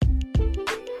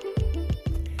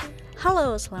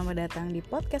Halo, selamat datang di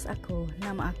podcast aku.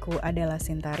 Nama aku adalah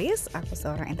Sintaris, aku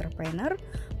seorang entrepreneur,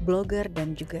 blogger,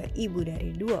 dan juga ibu dari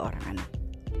 2 orang anak.